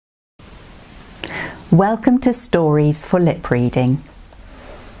Welcome to Stories for Lip Reading.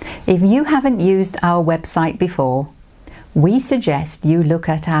 If you haven't used our website before, we suggest you look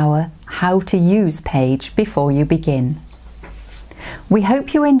at our How to Use page before you begin. We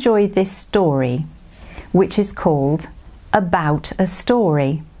hope you enjoyed this story, which is called About a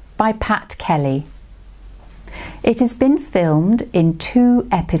Story by Pat Kelly. It has been filmed in 2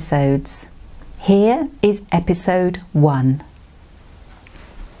 episodes. Here is episode 1.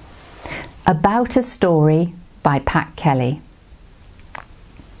 About a Story by Pat Kelly.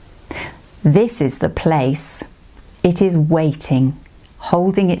 This is the place. It is waiting,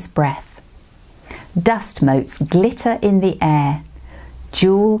 holding its breath. Dust motes glitter in the air.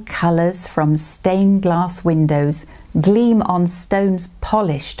 Jewel colours from stained glass windows gleam on stones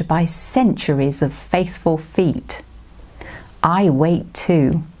polished by centuries of faithful feet. I wait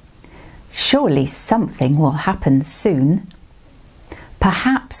too. Surely something will happen soon.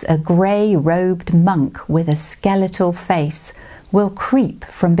 Perhaps a grey-robed monk with a skeletal face will creep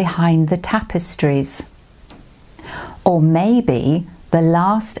from behind the tapestries. Or maybe the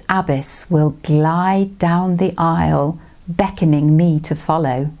last abbess will glide down the aisle, beckoning me to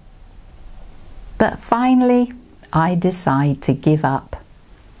follow. But finally, I decide to give up.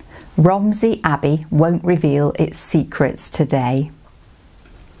 Romsey Abbey won't reveal its secrets today.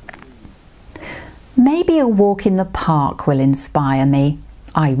 Maybe a walk in the park will inspire me.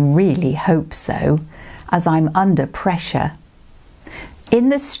 I really hope so, as I'm under pressure. In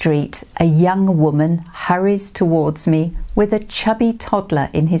the street, a young woman hurries towards me with a chubby toddler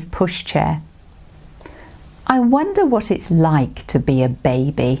in his pushchair. I wonder what it's like to be a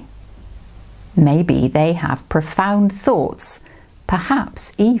baby. Maybe they have profound thoughts,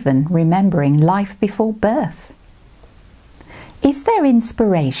 perhaps even remembering life before birth. Is there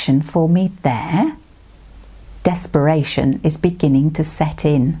inspiration for me there? Desperation is beginning to set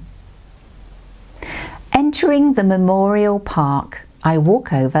in. Entering the memorial park, I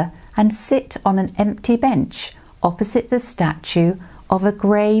walk over and sit on an empty bench opposite the statue of a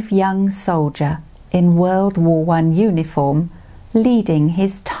brave young soldier in World War I uniform leading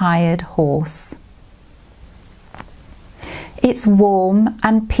his tired horse. It's warm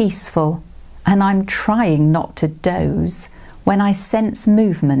and peaceful, and I'm trying not to doze when I sense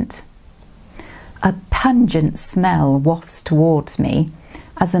movement. A pungent smell wafts towards me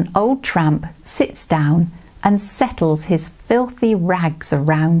as an old tramp sits down and settles his filthy rags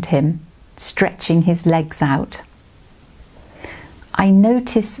around him, stretching his legs out. I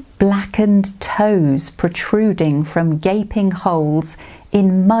notice blackened toes protruding from gaping holes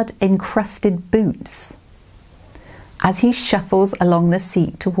in mud-encrusted boots. As he shuffles along the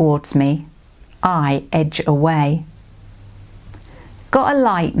seat towards me, I edge away. "Got a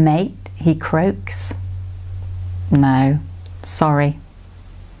light, mate?" he croaks. "No, sorry."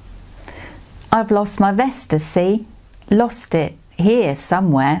 "I've lost my vesta, see? Lost it here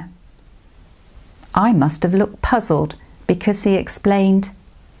somewhere." I must have looked puzzled because he explained,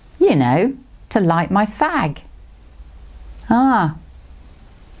 "You know, to light my fag." Ah,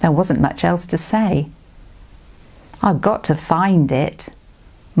 there wasn't much else to say. "I've got to find it.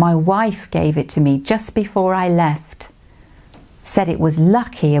 My wife gave it to me just before I left. Said it was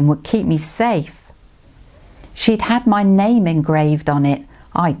lucky and would keep me safe. She'd had my name engraved on it.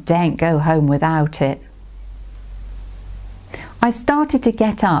 I daren't go home without it." I started to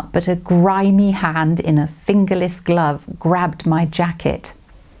get up, but a grimy hand in a fingerless glove grabbed my jacket.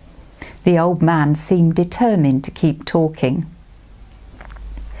 The old man seemed determined to keep talking.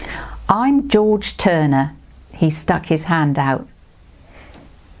 "I'm George Turner." He stuck his hand out.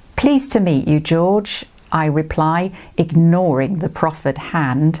 "Pleased to meet you, George," I reply, ignoring the proffered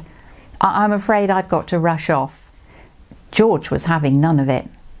hand. "I'm afraid I've got to rush off." George was having none of it.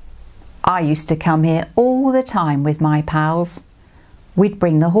 "I used to come here all the time with my pals. We'd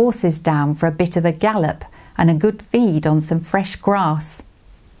bring the horses down for a bit of a gallop and a good feed on some fresh grass.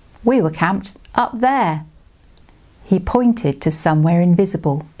 We were camped up there." He pointed to somewhere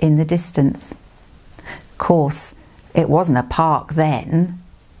invisible in the distance. Of course, it wasn't a park then,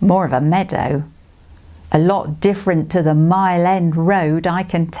 more of a meadow. A lot different to the Mile End Road, I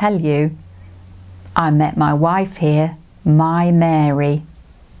can tell you. I met my wife here, my Mary.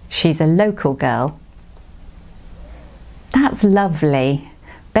 She's a local girl. "That's lovely.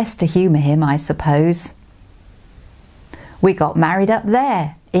 Best to humour him, I suppose." "We got married up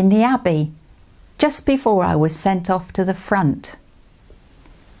there, in the Abbey, just before I was sent off to the front.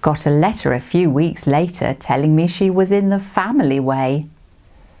 Got a letter a few weeks later telling me she was in the family way.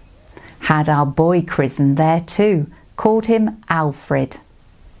 Had our boy christened there too, called him Alfred.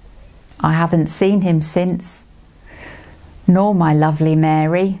 I haven't seen him since, nor my lovely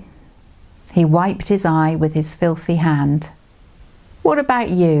Mary. He wiped his eye with his filthy hand. What about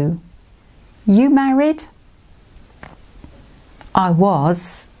you? You married? I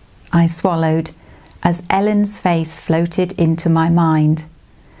was, I swallowed, as Ellen's face floated into my mind.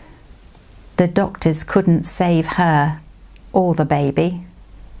 The doctors couldn't save her, or the baby.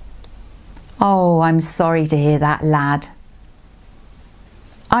 Oh, I'm sorry to hear that, lad.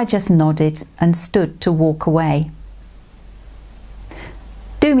 I just nodded and stood to walk away.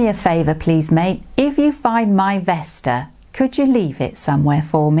 Do me a favour, please, mate. If you find my Vesta, could you leave it somewhere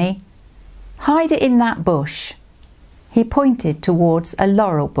for me? Hide it in that bush. He pointed towards a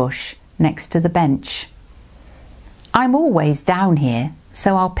laurel bush next to the bench. I'm always down here,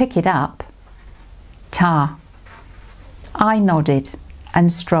 so I'll pick it up. Ta. I nodded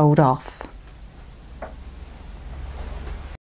and strolled off.